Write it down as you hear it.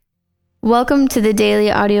Welcome to the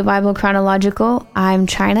Daily Audio Bible Chronological. I'm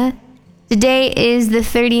China. Today is the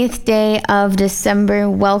 30th day of December.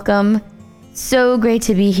 Welcome. So great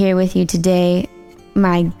to be here with you today.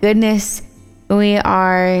 My goodness, we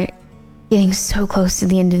are getting so close to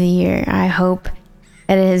the end of the year. I hope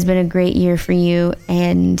that it has been a great year for you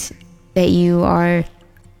and that you are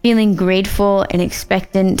feeling grateful and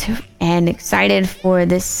expectant and excited for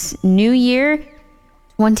this new year,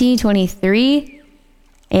 2023.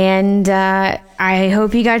 And I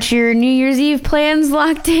hope you got your New Year's Eve plans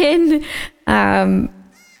locked in. The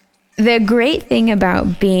great thing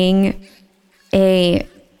about being I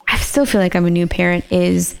still feel like I'm a new parent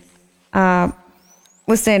is,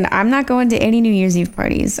 listen, I'm not going to any New Year's Eve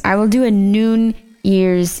parties. I will do a noon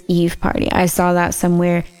Year's Eve party. I saw that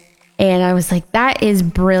somewhere and I was like, that is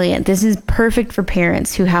brilliant. This is perfect for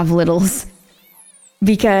parents who have littles,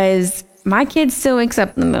 because my kid still wakes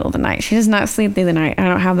up in the middle of the night. She does not sleep through the night. I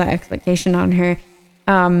don't have that expectation on her.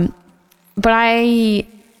 But I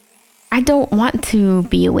don't want to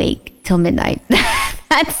be awake till midnight.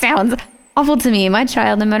 That sounds awful to me. My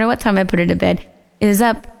child, no matter what time I put her to bed, is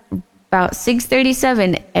up about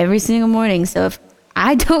 6:37 every single morning. So if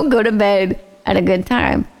I don't go to bed at a good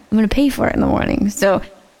time, I'm going to pay for it in the morning. So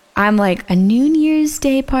I'm like, a New Year's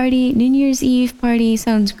Day party, New Year's Eve party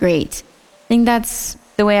sounds great. I think that's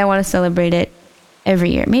the way I want to celebrate it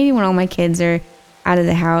every year. Maybe when all my kids are out of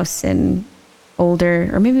the house and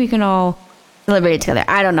older, or maybe we can all celebrate it together.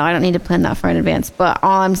 I don't know. I don't need to plan that far in advance. But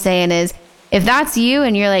all I'm saying is, if that's you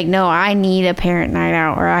and you're like, no, I need a parent night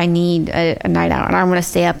out, or I need a night out and I'm going to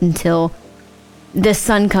stay up until the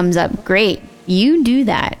sun comes up, great. You do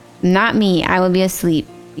that. Not me. I will be asleep.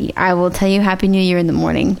 I will tell you Happy New Year in the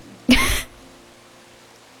morning.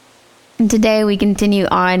 And today we continue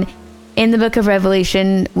on in the book of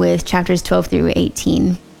Revelation with chapters 12 through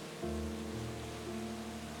 18.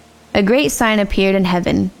 A great sign appeared in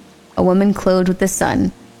heaven, a woman clothed with the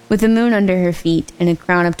sun, with the moon under her feet and a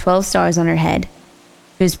crown of 12 stars on her head.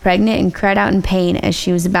 She was pregnant and cried out in pain as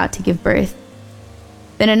she was about to give birth.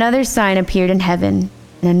 Then another sign appeared in heaven,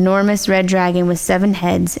 an enormous red dragon with 7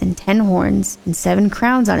 heads and 10 horns and 7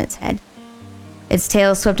 crowns on its head. Its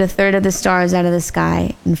tail swept a third of the stars out of the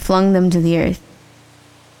sky and flung them to the earth.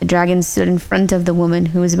 The dragon stood in front of the woman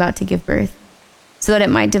who was about to give birth, so that it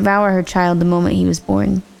might devour her child the moment he was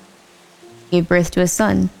born. He gave birth to a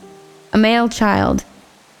son, a male child,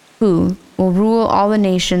 who will rule all the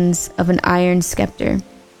nations of an iron scepter.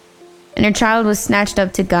 And her child was snatched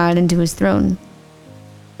up to God and to his throne.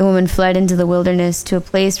 The woman fled into the wilderness to a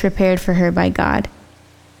place prepared for her by God,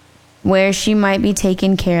 where she might be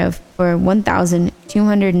taken care of for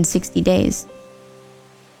 1,260 days.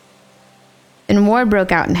 Then war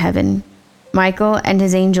broke out in heaven. Michael and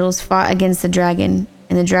his angels fought against the dragon,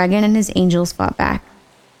 and the dragon and his angels fought back.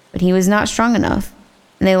 But he was not strong enough,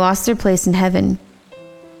 and they lost their place in heaven.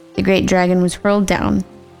 The great dragon was hurled down,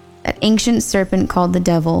 that ancient serpent called the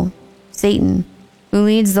devil, Satan, who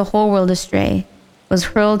leads the whole world astray, was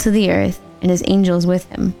hurled to the earth, and his angels with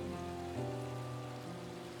him.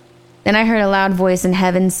 Then I heard a loud voice in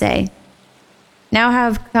heaven say, "Now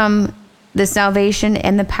have come the salvation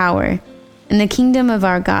and the power, and the kingdom of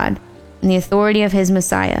our God, and the authority of his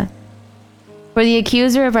Messiah. For the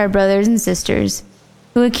accuser of our brothers and sisters,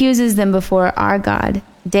 who accuses them before our God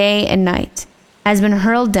day and night, has been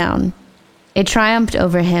hurled down. They triumphed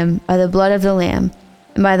over him by the blood of the Lamb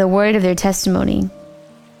and by the word of their testimony.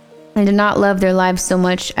 They did not love their lives so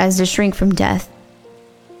much as to shrink from death.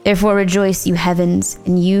 Therefore rejoice, you heavens,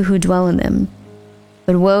 and you who dwell in them.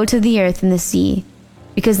 But woe to the earth and the sea,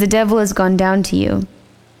 because the devil has gone down to you.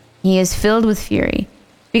 He is filled with fury,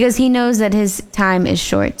 because he knows that his time is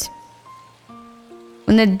short."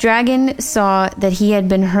 When the dragon saw that he had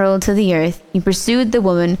been hurled to the earth, he pursued the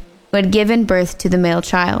woman who had given birth to the male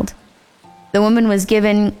child. The woman was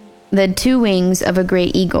given the 2 wings of a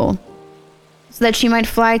great eagle, so that she might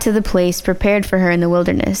fly to the place prepared for her in the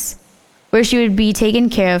wilderness, where she would be taken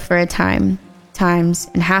care of for a time,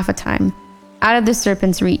 times, and half a time, out of the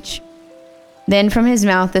serpent's reach. Then from his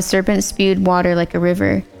mouth the serpent spewed water like a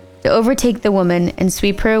river, to overtake the woman and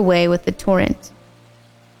sweep her away with the torrent.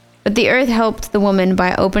 But the earth helped the woman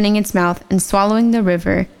by opening its mouth and swallowing the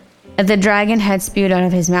river that the dragon had spewed out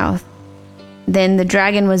of his mouth. Then the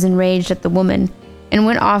dragon was enraged at the woman and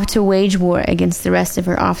went off to wage war against the rest of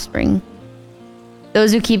her offspring,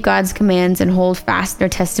 those who keep God's commands and hold fast their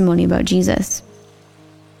testimony about Jesus.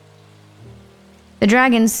 The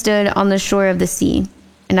dragon stood on the shore of the sea,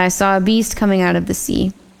 and I saw a beast coming out of the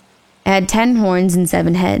sea. It had 10 horns and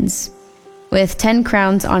 7 heads, with 10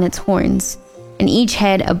 crowns on its horns, and each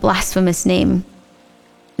head a blasphemous name.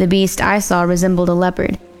 The beast I saw resembled a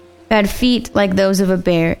leopard, It had feet like those of a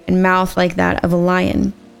bear and mouth like that of a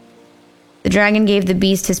lion. The dragon gave the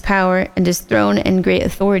beast his power and his throne and great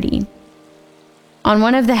authority. On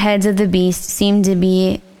one of the heads of the beast seemed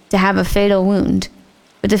to have a fatal wound,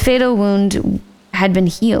 but the fatal wound had been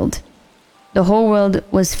healed. The whole world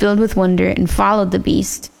was filled with wonder and followed the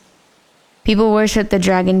beast. People worshipped the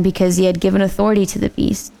dragon because he had given authority to the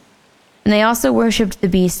beast. And they also worshipped the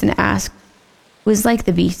beast and asked, "Who is like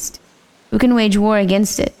the beast? Who can wage war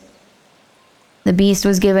against it?" The beast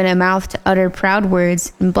was given a mouth to utter proud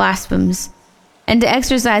words and blasphemies, and to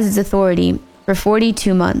exercise its authority for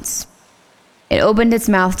 42 months. It opened its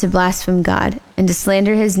mouth to blaspheme God and to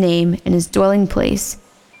slander his name and his dwelling place,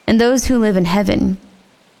 and those who live in heaven.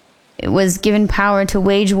 It was given power to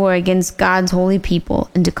wage war against God's holy people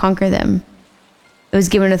and to conquer them. It was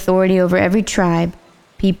given authority over every tribe,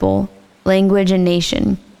 people, language, and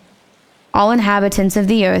nation. All inhabitants of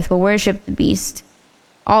the earth will worship the beast,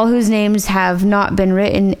 all whose names have not been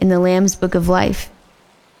written in the Lamb's book of life.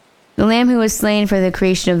 The Lamb who was slain for the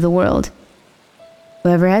creation of the world.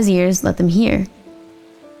 Whoever has ears, let them hear.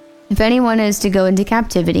 If anyone is to go into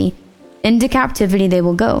captivity they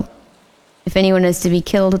will go. If anyone is to be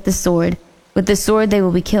killed with the sword they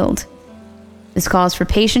will be killed. This calls for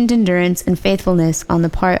patient endurance and faithfulness on the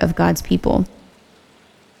part of God's people.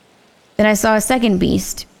 Then I saw a second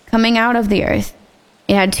beast coming out of the earth.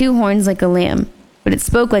 It had 2 horns like a lamb, but it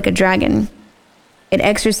spoke like a dragon. It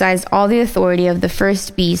exercised all the authority of the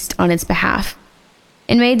first beast on its behalf,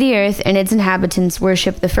 and made the earth and its inhabitants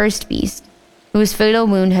worship the first beast, whose fatal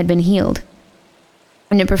wound had been healed.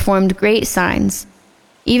 And it performed great signs,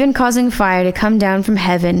 even causing fire to come down from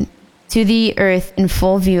heaven to the earth in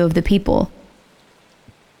full view of the people.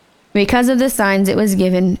 Because of the signs it was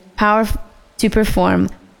given power to perform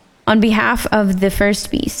on behalf of the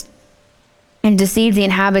first beast, and deceived the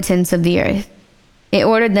inhabitants of the earth. It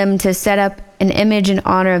ordered them to set up an image in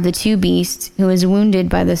honor of the 2 beasts who was wounded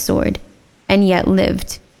by the sword, and yet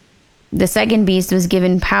lived. The second beast was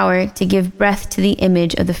given power to give breath to the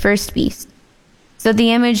image of the first beast, so that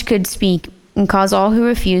the image could speak and cause all who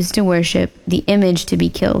refused to worship the image to be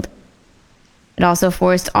killed. It also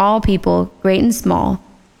forced all people, great and small,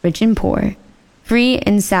 rich and poor, free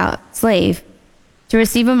and slave, to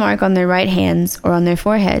receive a mark on their right hands or on their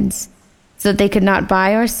foreheads, so that they could not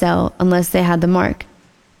buy or sell unless they had the mark,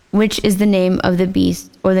 which is the name of the beast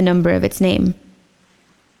or the number of its name.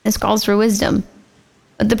 This calls for wisdom.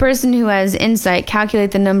 Let the person who has insight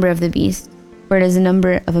calculate the number of the beast, for it is the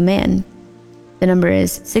number of a man. The number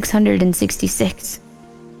is 666.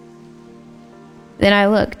 Then I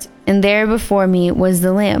looked, and there before me was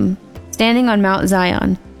the Lamb, standing on Mount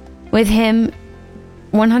Zion, with him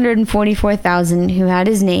 144,000 who had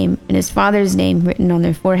his name and his father's name written on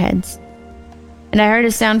their foreheads. And I heard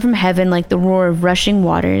a sound from heaven like the roar of rushing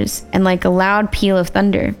waters, and like a loud peal of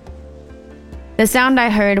thunder. The sound I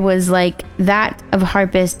heard was like that of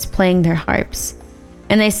harpists playing their harps,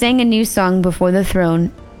 and they sang a new song before the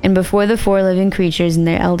throne, and before the 4 living creatures and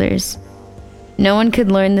their elders. No one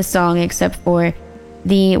could learn the song except for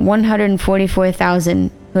the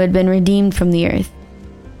 144,000 who had been redeemed from the earth.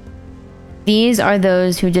 These are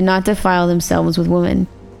those who did not defile themselves with women,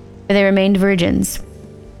 for they remained virgins.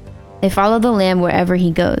 They follow the Lamb wherever he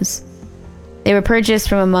goes. They were purchased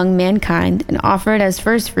from among mankind and offered as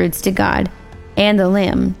firstfruits to God and the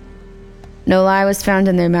Lamb. No lie was found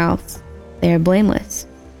in their mouths. They are blameless.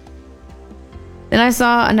 Then I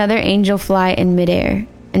saw another angel fly in midair,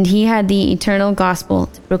 and he had the eternal gospel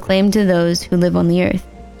to proclaim to those who live on the earth,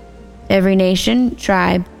 to every nation,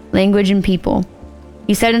 tribe, language, and people.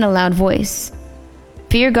 He said in a loud voice,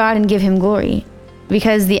 "Fear God and give him glory,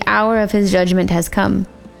 because the hour of his judgment has come.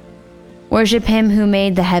 Worship him who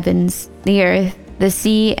made the heavens, the earth, the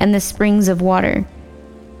sea, and the springs of water."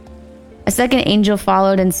 A second angel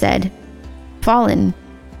followed and said, "Fallen,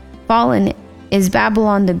 fallen is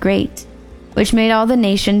Babylon the Great, which made all the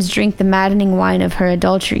nations drink the maddening wine of her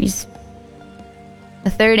adulteries." A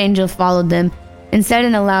third angel followed them and said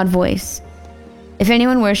in a loud voice, "If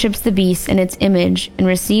anyone worships the beast and its image and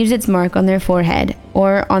receives its mark on their forehead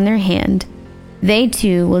or on their hand, they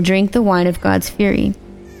too will drink the wine of God's fury,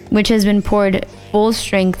 which has been poured full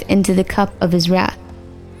strength into the cup of his wrath.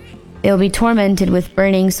 They will be tormented with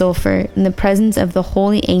burning sulfur in the presence of the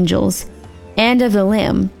holy angels and of the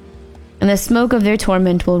Lamb, and the smoke of their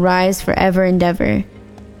torment will rise forever and ever.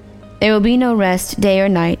 There will be no rest day or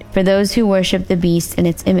night for those who worship the beast and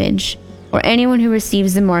its image, or anyone who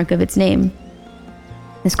receives the mark of its name."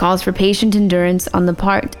 This calls for patient endurance on the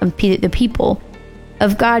part of the people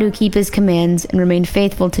of God who keep his commands and remain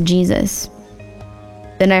faithful to Jesus.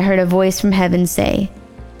 Then I heard a voice from heaven say,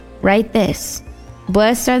 "Write this: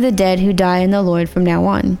 Blessed are the dead who die in the Lord from now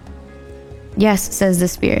on. Yes, says the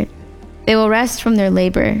Spirit. They will rest from their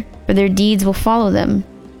labor, for their deeds will follow them.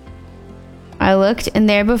 I looked, and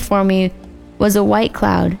there before me was a white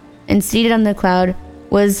cloud, and seated on the cloud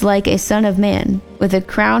was like a son of man, with a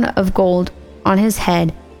crown of gold on his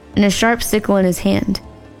head, and a sharp sickle in his hand.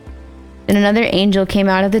 Then another angel came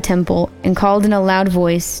out of the temple, and called in a loud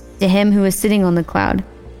voice to him who was sitting on the cloud,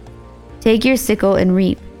 Take your sickle and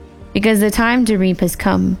reap, because the time to reap has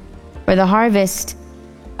come, for the harvest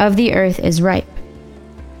of the earth is ripe.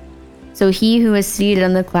 So he who was seated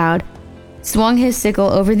on the cloud swung his sickle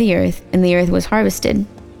over the earth, and the earth was harvested.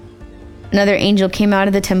 Another angel came out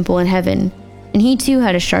of the temple in heaven, and he too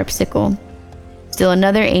had a sharp sickle. Still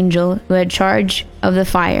another angel, who had charge of the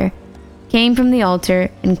fire, came from the altar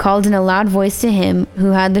and called in a loud voice to him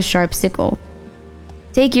who had the sharp sickle,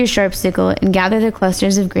 Take your sharp sickle and gather the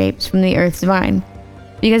clusters of grapes from the earth's vine,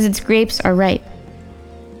 because its grapes are ripe.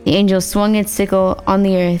 The angel swung its sickle on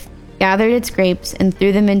the earth, gathered its grapes, and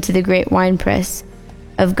threw them into the great winepress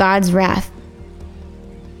of God's wrath.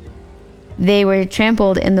 They were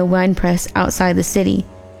trampled in the winepress outside the city,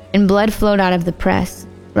 and blood flowed out of the press,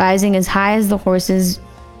 rising as high as the horses'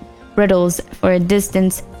 bridles for a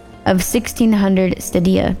distance of 1,600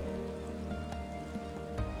 stadia.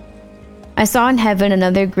 I saw in heaven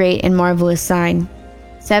another great and marvelous sign,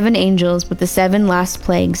 7 angels with the 7 last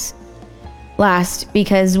plagues. Last,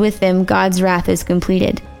 because with them God's wrath is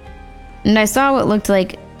completed. And I saw what looked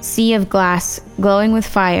like a sea of glass glowing with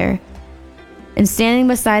fire, and standing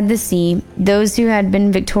beside the sea, those who had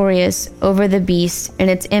been victorious over the beast and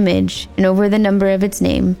its image, and over the number of its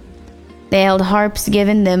name. They held harps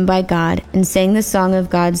given them by God, and sang the song of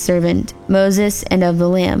God's servant, Moses, and of the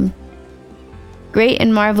Lamb. Great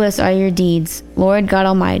and marvelous are your deeds, Lord God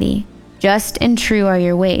Almighty. Just and true are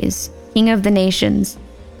your ways, King of the nations.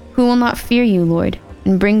 Who will not fear you, Lord,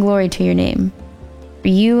 and bring glory to your name? For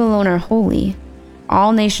you alone are holy.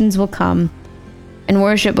 All nations will come and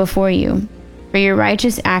worship before you, for your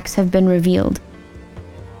righteous acts have been revealed.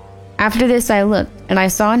 After this I looked, and I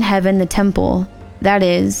saw in heaven the temple, that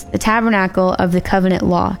is, the tabernacle of the covenant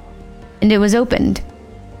law, and it was opened.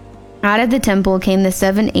 Out of the temple came the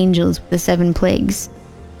 7 angels with the 7 plagues.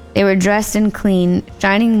 They were dressed in clean,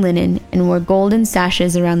 shining linen, and wore golden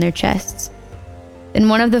sashes around their chests. Then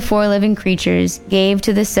one of the 4 living creatures gave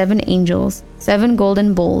to the 7 angels 7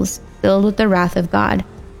 golden bowls filled with the wrath of God,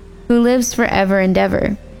 who lives forever and ever.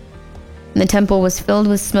 And the temple was filled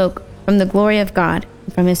with smoke from the glory of God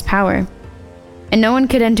and from his power. And no one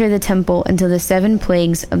could enter the temple until the 7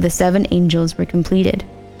 plagues of the 7 angels were completed.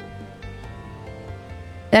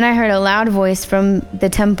 Then I heard a loud voice from the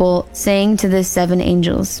temple saying to the 7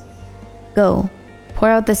 angels, Go, pour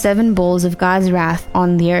out the 7 bowls of God's wrath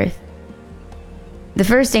on the earth. The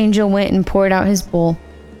first angel went and poured out his bowl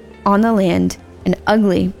on the land, and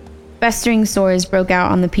ugly, festering sores broke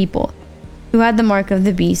out on the people, who had the mark of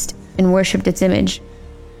the beast and worshipped its image.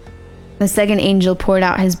 The second angel poured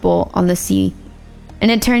out his bowl on the sea, and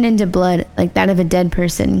it turned into blood like that of a dead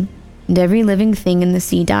person, and every living thing in the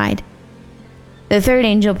sea died. The third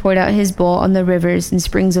angel poured out his bowl on the rivers and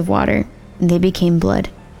springs of water, and they became blood.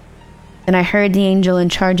 Then I heard the angel in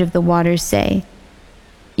charge of the waters say,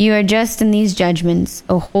 You are just in these judgments,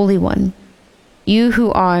 O Holy One, you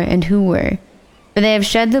who are and who were, for they have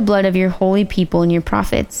shed the blood of your holy people and your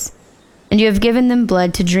prophets, and you have given them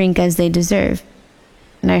blood to drink as they deserve.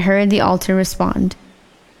 And I heard the altar respond,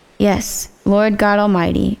 Yes, Lord God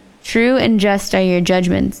Almighty, true and just are your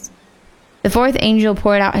judgments. The fourth angel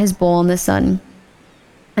poured out his bowl on the sun,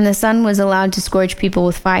 and the sun was allowed to scorch people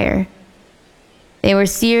with fire. They were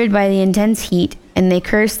seared by the intense heat, and they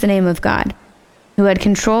cursed the name of God, who had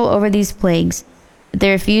control over these plagues, but they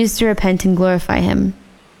refused to repent and glorify him.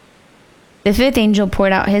 The fifth angel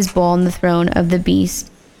poured out his bowl on the throne of the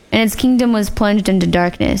beast, and its kingdom was plunged into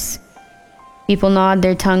darkness. People gnawed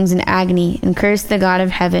their tongues in agony and cursed the God of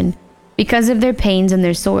heaven because of their pains and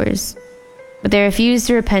their sores, but they refused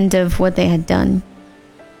to repent of what they had done.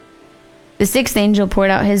 The sixth angel poured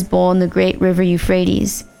out his bowl in the great river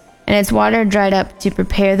Euphrates, and its water dried up to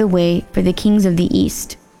prepare the way for the kings of the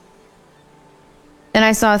east. Then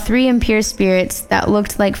I saw 3 impure spirits that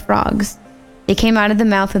looked like frogs. They came out of the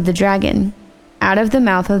mouth of the dragon, out of the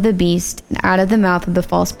mouth of the beast, and out of the mouth of the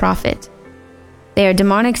false prophet. They are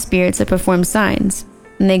demonic spirits that perform signs,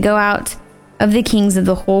 and they go out of the kings of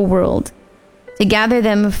the whole world to gather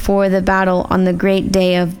them for the battle on the great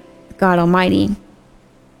day of God Almighty.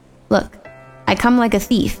 Look, I come like a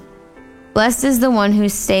thief. Blessed is the one who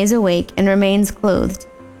stays awake and remains clothed,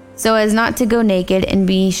 so as not to go naked and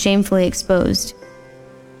be shamefully exposed.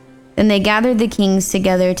 when they gathered the kings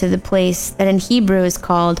together to the place that in Hebrew is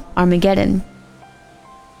called Armageddon.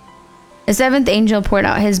 The seventh angel poured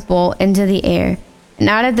out his bowl into the air, and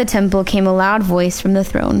out of the temple came a loud voice from the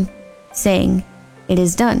throne, saying, "It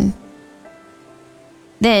is done."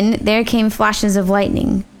 Then there came flashes of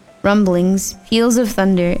lightning, rumblings, peals of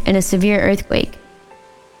thunder, and a severe earthquake.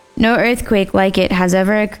 No earthquake like it has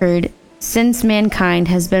ever occurred since mankind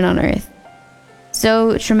has been on earth.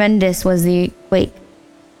 So tremendous was the quake.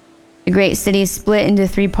 The great city split into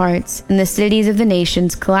 3 parts, and the cities of the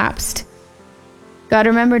nations collapsed. God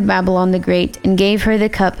remembered Babylon the Great and gave her the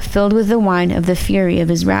cup filled with the wine of the fury of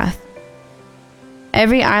his wrath.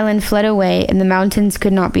 Every island fled away, and the mountains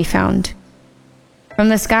could not be found. From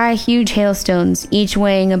the sky, huge hailstones, each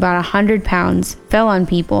weighing about 100 pounds, fell on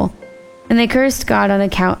people, and they cursed God on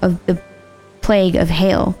account of the plague of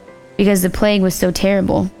hail, because the plague was so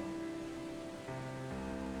terrible.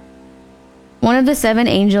 One of the 7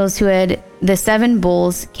 angels who had the 7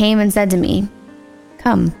 bowls came and said to me,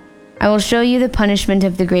 "Come, I will show you the punishment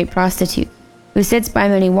of the great prostitute, who sits by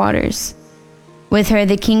many waters. With her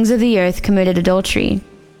the kings of the earth committed adultery,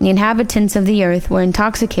 and the inhabitants of the earth were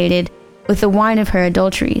intoxicated with the wine of her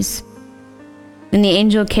adulteries." Then the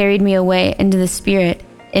angel carried me away into the spirit,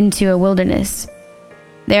 into a wilderness.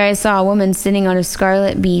 There I saw a woman sitting on a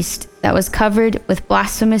scarlet beast that was covered with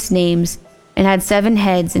blasphemous names and had 7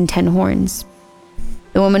 heads and 10 horns.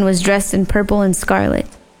 The woman was dressed in purple and scarlet,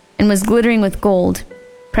 and was glittering with gold,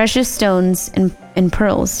 precious stones, and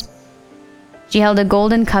pearls. She held a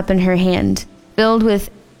golden cup in her hand, filled with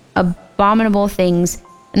abominable things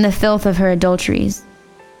and the filth of her adulteries.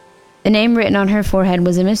 The name written on her forehead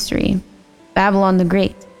was a mystery: Babylon the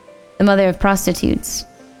Great, the mother of prostitutes,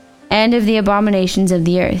 and of the abominations of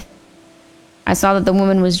the earth. I saw that the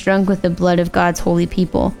woman was drunk with the blood of God's holy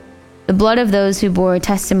people, the blood of those who bore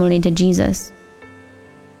testimony to Jesus.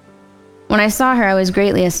 When I saw her, I was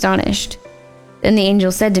greatly astonished. Then the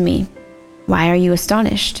angel said to me, "Why are you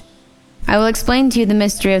astonished? I will explain to you the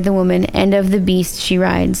mystery of the woman and of the beast she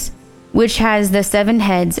rides, which has the 7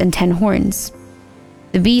 heads and 10 horns.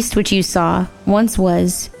 The beast which you saw once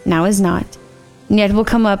was, now is not, and yet will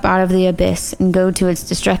come up out of the abyss and go to its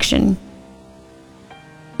destruction.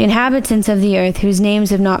 The inhabitants of the earth whose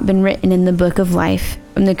names have not been written in the book of life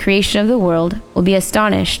from the creation of the world will be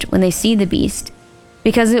astonished when they see the beast,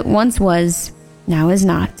 because it once was, now is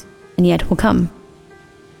not, and yet will come."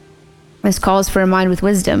 This calls for a mind with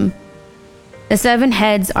wisdom. The 7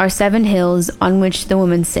 heads are 7 hills on which the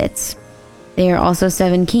woman sits. They are also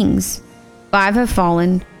 7 kings. 5 have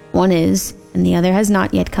fallen, 1 is, and the other has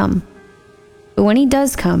not yet come. But when he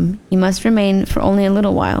does come, he must remain for only a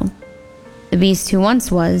little while. The beast who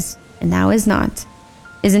once was, and now is not,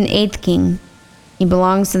 is an 8th king. He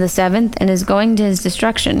belongs to the 7th and is going to his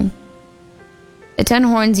destruction. The 10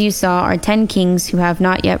 horns you saw are 10 kings who have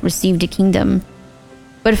not yet received a kingdom,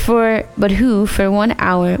 but who for 1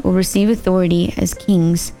 hour will receive authority as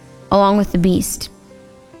kings, along with the beast.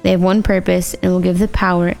 They have one purpose and will give the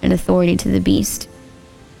power and authority to the beast.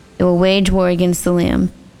 They will wage war against the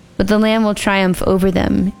Lamb, but the Lamb will triumph over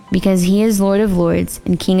them, because he is Lord of lords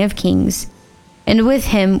and King of kings, and with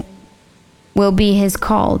him will be his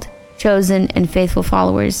called, chosen, and faithful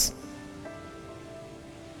followers.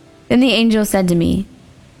 Then the angel said to me,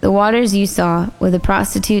 "The waters you saw where the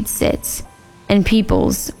prostitute sits, and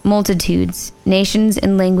peoples, multitudes, nations,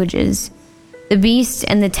 and languages, the beast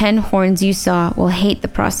and the 10 horns you saw will hate the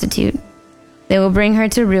prostitute. They will bring her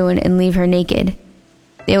to ruin and leave her naked.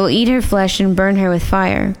 They will eat her flesh and burn her with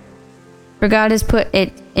fire. For God has put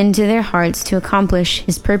it into their hearts to accomplish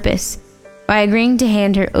his purpose, by agreeing to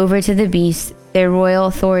hand her over to the beast, their royal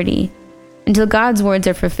authority, until God's words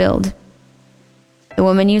are fulfilled. The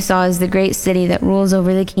woman you saw is the great city that rules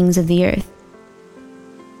over the kings of the earth."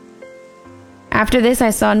 After this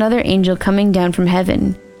I saw another angel coming down from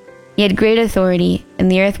heaven. He had great authority, and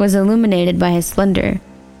the earth was illuminated by his splendor.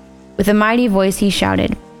 With a mighty voice he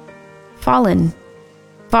shouted, "Fallen!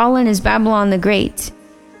 Fallen is Babylon the Great!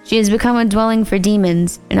 She has become a dwelling for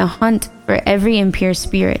demons, and a haunt for every impure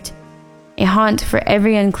spirit, a haunt for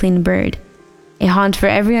every unclean bird, a haunt for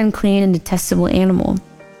every unclean and detestable animal.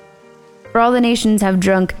 For all the nations have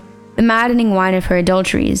drunk the maddening wine of her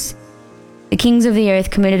adulteries. The kings of the earth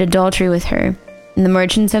committed adultery with her, and the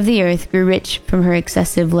merchants of the earth grew rich from her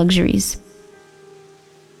excessive luxuries."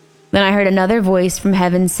 Then I heard another voice from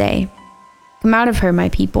heaven say, "Come out of her, my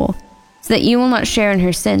people, so that you will not share in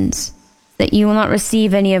her sins, so that you will not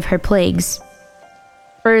receive any of her plagues.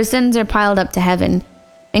 For her sins are piled up to heaven,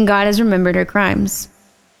 and God has remembered her crimes.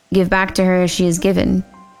 Give back to her as she is given.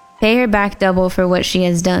 Pay her back double for what she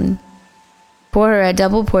has done. Pour her a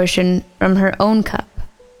double portion from her own cup.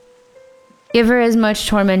 Give her as much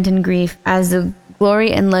torment and grief as the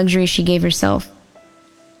glory and luxury she gave herself.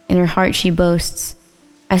 In her heart she boasts,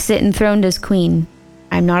 I sit enthroned as queen.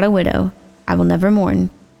 I am not a widow. I will never mourn.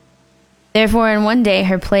 Therefore in one day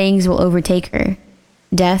her plagues will overtake her.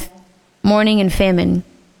 Death, mourning, and famine.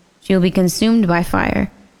 She will be consumed by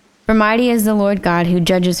fire. For mighty is the Lord God who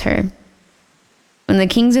judges her. When the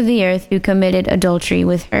kings of the earth who committed adultery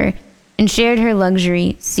with her and shared her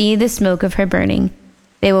luxury see the smoke of her burning,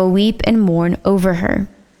 they will weep and mourn over her.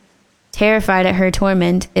 Terrified at her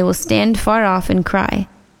torment, they will stand far off and cry,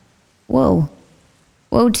 Woe!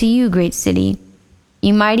 Woe to you, great city,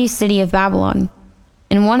 you mighty city of Babylon!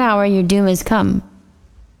 In 1 hour your doom is come.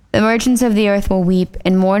 The merchants of the earth will weep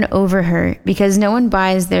and mourn over her, because no one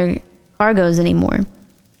buys their cargoes anymore.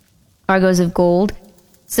 Cargoes of gold,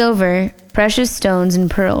 silver, precious stones,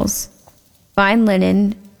 and pearls, fine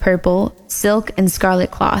linen, purple, silk, and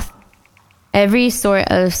scarlet cloth, every sort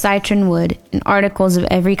of citron wood, and articles of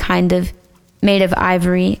every kind of made of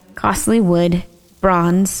ivory, costly wood,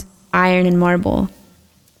 bronze, iron, and marble,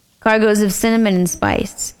 cargoes of cinnamon and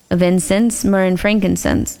spice, of incense, myrrh, and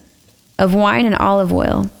frankincense, of wine and olive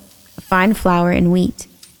oil, of fine flour and wheat,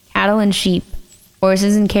 cattle and sheep,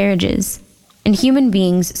 horses and carriages, and human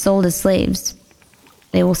beings sold as slaves.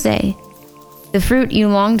 They will say, The fruit you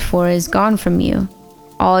longed for is gone from you.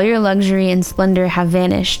 All your luxury and splendor have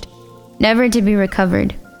vanished, never to be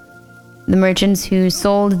recovered. The merchants who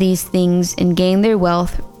sold these things and gained their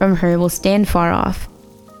wealth from her will stand far off,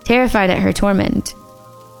 terrified at her torment.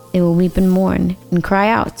 They will weep and mourn and cry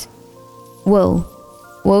out, Woe!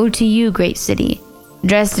 Woe to you, great city,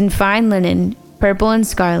 dressed in fine linen, purple and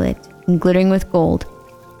scarlet, and glittering with gold,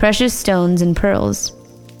 precious stones and pearls.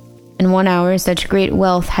 In 1 hour such great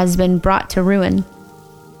wealth has been brought to ruin.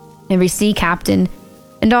 Every sea captain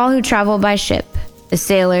and all who travel by ship, the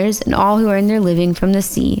sailors and all who earn their living from the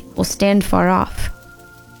sea, will stand far off.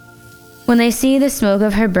 When they see the smoke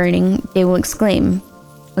of her burning, they will exclaim,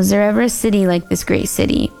 Was there ever a city like this great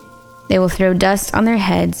city? They will throw dust on their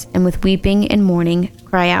heads, and with weeping and mourning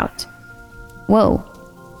cry out, Woe!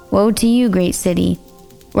 Woe to you, great city,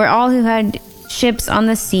 where all who had ships on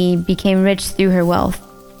the sea became rich through her wealth.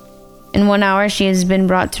 In 1 hour she has been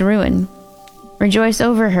brought to ruin. Rejoice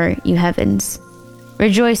over her, you heavens.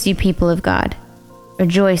 Rejoice, you people of God.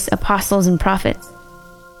 Rejoice, apostles and prophets.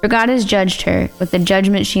 For God has judged her with the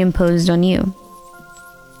judgment she imposed on you.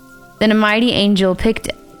 Then a mighty angel picked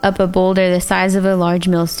up a boulder the size of a large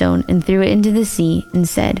millstone and threw it into the sea and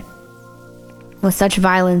said, With such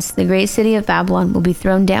violence the great city of Babylon will be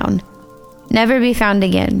thrown down, never be found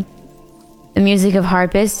again. The music of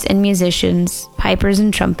harpists and musicians, pipers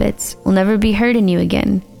and trumpets will never be heard in you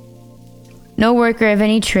again. No worker of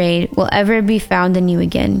any trade will ever be found in you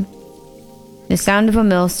again. The sound of a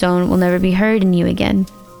millstone will never be heard in you again.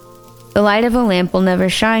 The light of a lamp will never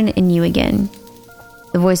shine in you again.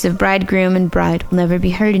 The voice of bridegroom and bride will never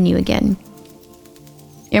be heard in you again.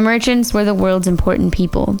 Your merchants were the world's important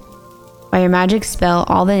people. By your magic spell,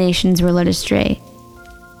 all the nations were led astray.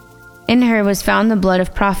 In her was found the blood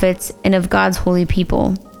of prophets and of God's holy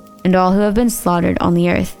people, and all who have been slaughtered on the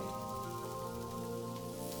earth.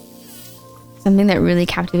 Something that really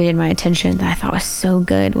captivated my attention that I thought was so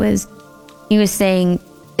good was he was saying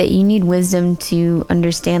that you need wisdom to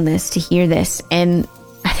understand this, to hear this, and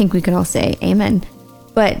I think we can all say amen.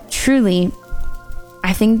 But truly,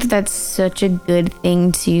 I think that that's such a good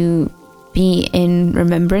thing to be in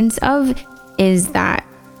remembrance of, is that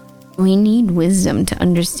we need wisdom to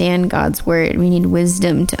understand God's word. We need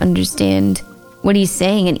wisdom to understand what he's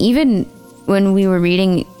saying. And even when we were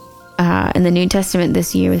reading in the New Testament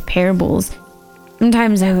this year with parables,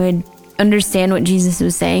 sometimes I would understand what Jesus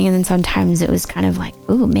was saying, and then sometimes it was kind of like,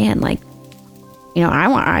 oh man, like, you know, I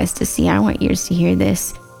want eyes to see, I want ears to hear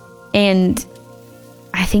this. And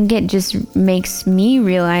I think it just makes me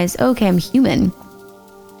realize, okay, I'm human.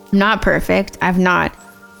 I'm not perfect. I've not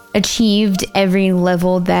achieved every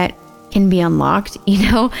level that can be unlocked,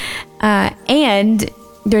 you know, and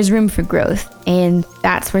there's room for growth. And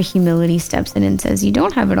that's where humility steps in and says, you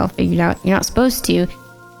don't have it all figured out. You're not supposed to.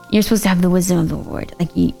 You're supposed to have the wisdom of the Lord.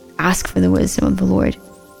 Like, you ask for the wisdom of the Lord.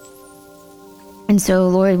 And so,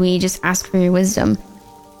 Lord, we just ask for your wisdom,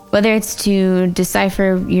 whether it's to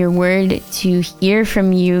decipher your word, to hear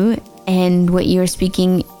from you and what you are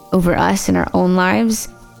speaking over us in our own lives,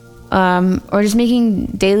 or just making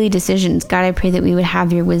daily decisions. God, I pray that we would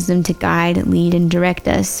have your wisdom to guide, lead, and direct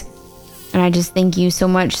us. And I just thank you so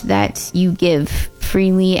much that you give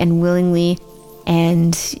freely and willingly,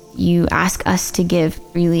 and you ask us to give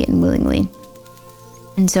freely and willingly.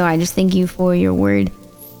 And so I just thank you for your word.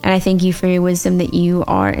 And I thank you for your wisdom that you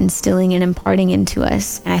are instilling and imparting into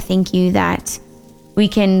us. And I thank you that we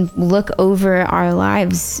can look over our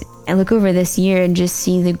lives and look over this year and just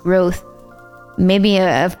see the growth, maybe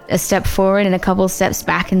a step forward and a couple steps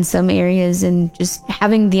back in some areas, and just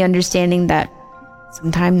having the understanding that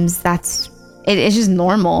sometimes it's just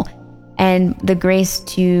normal, and the grace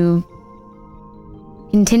to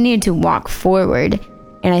continue to walk forward.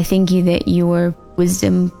 And I thank you that your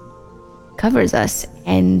wisdom covers us,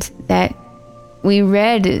 and that we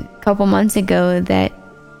read a couple months ago that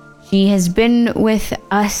she has been with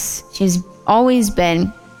us. She's always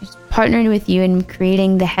been. She's partnered with you in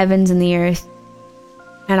creating the heavens and the earth.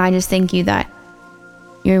 And I just thank you that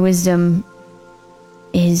your wisdom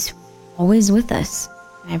is always with us.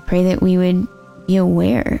 And I pray that we would be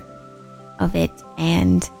aware of it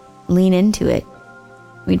and lean into it.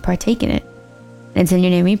 We'd partake in it. And it's in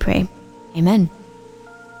your name we pray. Amen.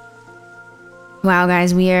 Wow,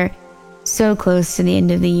 guys, we are so close to the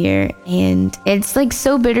end of the year, and it's like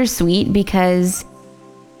so bittersweet, because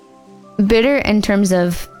bitter in terms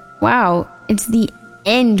of, wow, it's the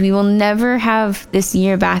end. We will never have this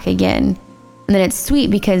year back again. And then it's sweet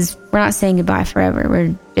because we're not saying goodbye forever.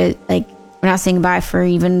 We're not saying goodbye for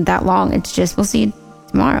even that long. It's just, we'll see you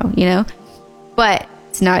tomorrow, But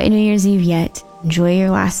it's not New Year's Eve yet. Enjoy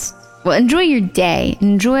your day.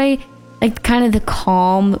 Enjoy like kind of the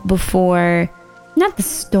calm before, not the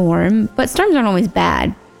storm, but storms aren't always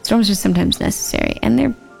bad. Storms are sometimes necessary, and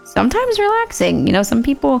they're sometimes relaxing. Some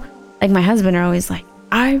people, like my husband, are always like,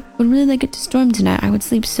 I would really like it to storm tonight. I would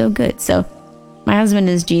sleep so good. So my husband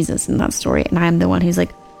is Jesus in that story, and I'm the one who's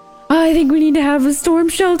like, I think we need to have a storm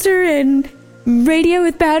shelter and radio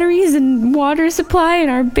with batteries and water supply in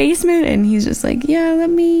our basement. And he's just like, yeah,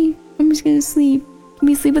 I'm just gonna sleep. Let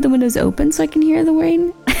me sleep with the windows open so I can hear the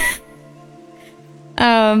rain.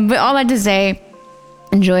 But all that to say,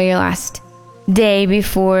 enjoy your last day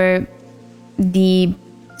before the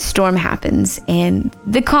storm happens, and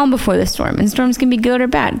the calm before the storm. And storms can be good or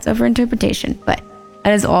bad. It's up for interpretation. But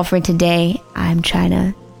that is all for today. I'm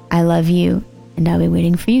China. I love you, and I'll be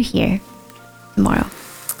waiting for you here tomorrow.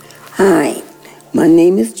 Hi, my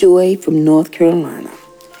name is Joy from North Carolina.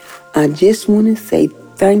 I just want to say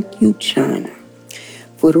thank you, China,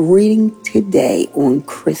 for the reading today on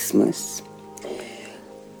Christmas.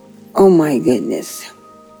 Oh my goodness.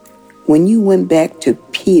 When you went back to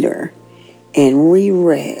Peter and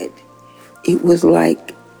reread, it was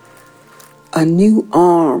like a new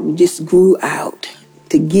arm just grew out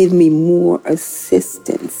to give me more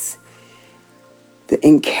assistance, the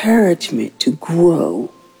encouragement to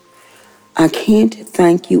grow. I can't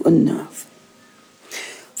thank you enough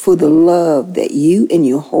for the love that you and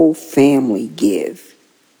your whole family give.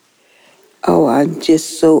 Oh, I'm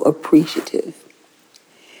just so appreciative.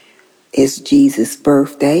 It's Jesus'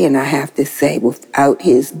 birthday, and I have to say, without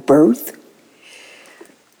his birth,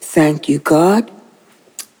 thank you, God,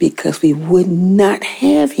 because we would not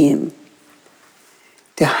have him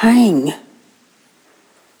to hang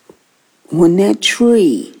on that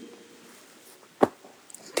tree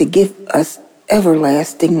to give us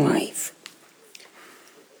everlasting life.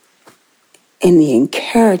 And the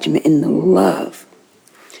encouragement and the love,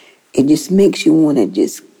 it just makes you want to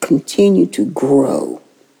just continue to grow.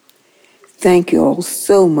 Thank you all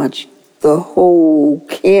so much. The whole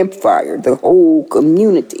campfire, the whole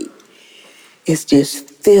community is just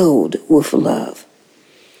filled with love.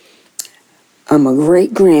 I'm a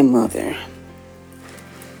great grandmother,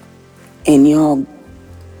 and y'all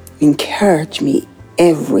encourage me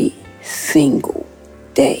every single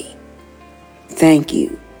day. Thank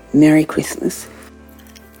you. Merry Christmas.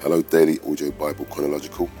 Hello, Daily Audio Bible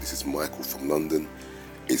Chronological. This is Michael from London.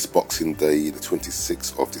 It's Boxing Day, the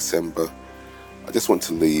 26th of December. I just want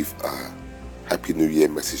to leave a Happy New Year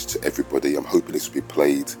message to everybody. I'm hoping this will be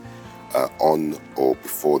played on or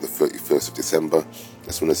before the 31st of December. I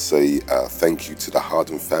just want to say thank you to the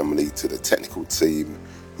Harden family, to the technical team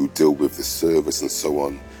who deal with the service and so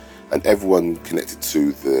on, and everyone connected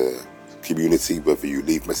to the community, whether you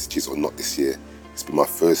leave messages or not this year. It's been my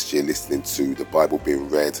first year listening to the Bible being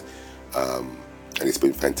read, and it's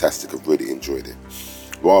been fantastic. I've really enjoyed it.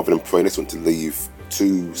 Rather than praying, I just want to leave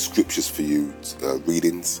two scriptures for you,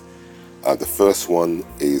 readings. The first one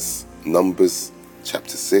is Numbers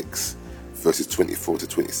chapter 6, verses 24 to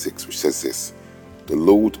 26, which says this: The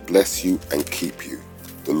Lord bless you and keep you.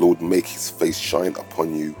 The Lord make his face shine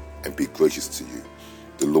upon you and be gracious to you.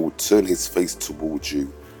 The Lord turn his face towards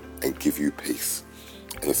you and give you peace.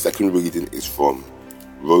 And the second reading is from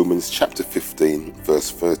Romans chapter 15,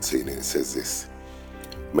 verse 13, and it says this: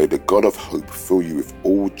 May the God of hope fill you with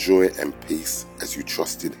all joy and peace as you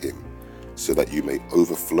trust in him, so that you may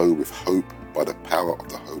overflow with hope by the power of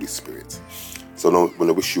the Holy Spirit. So I want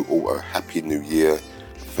to wish you all a happy new year,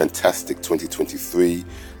 a fantastic 2023,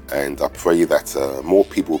 and I pray that more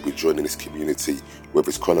people will be joining this community, whether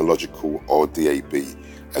it's chronological or DAB,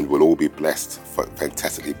 and we'll all be blessed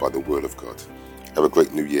fantastically by the Word of God. Have a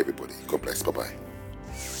great new year, everybody. God bless. Bye-bye.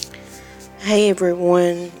 Hey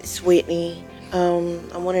everyone, it's Whitney.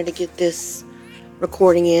 I wanted to get this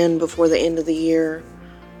recording in before the end of the year.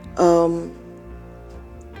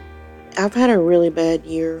 I've had a really bad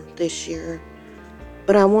year this year,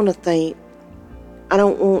 but I don't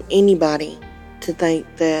want anybody to think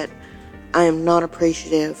that I am not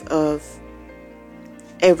appreciative of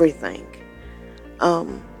everything.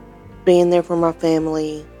 Being there for my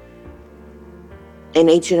family in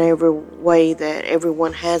each and every way that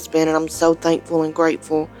everyone has been, and I'm so thankful and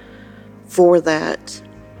grateful for that.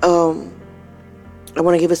 I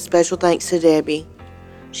want to give a special thanks to Debbie.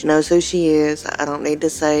 She knows who she is. I don't need to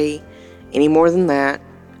say any more than that.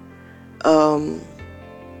 And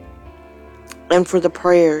for the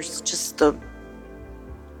prayers, just the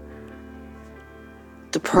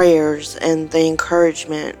prayers and the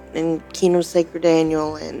encouragement, and Kingdom Sacred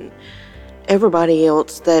Daniel and everybody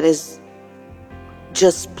else that is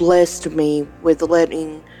just blessed me with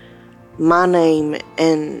letting my name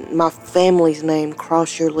and my family's name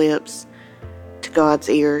cross your lips to God's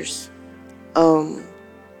ears.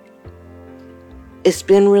 It's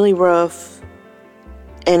been really rough,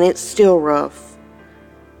 and it's still rough.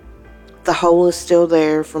 The hole is still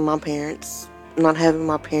there from my parents, not having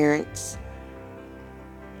my parents.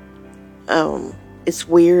 It's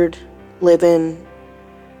weird living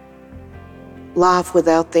life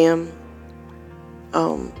without them.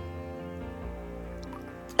 And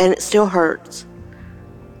it still hurts.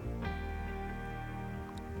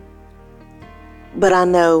 But I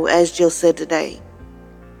know, as Jill said today,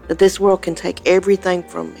 that this world can take everything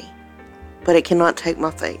from me, but it cannot take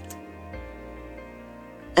my faith.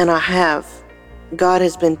 And God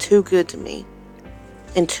has been too good to me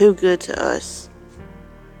and too good to us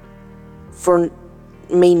for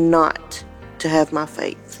me not to have my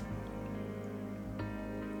faith.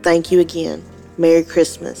 Thank you again. Merry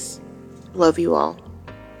Christmas. Love you all.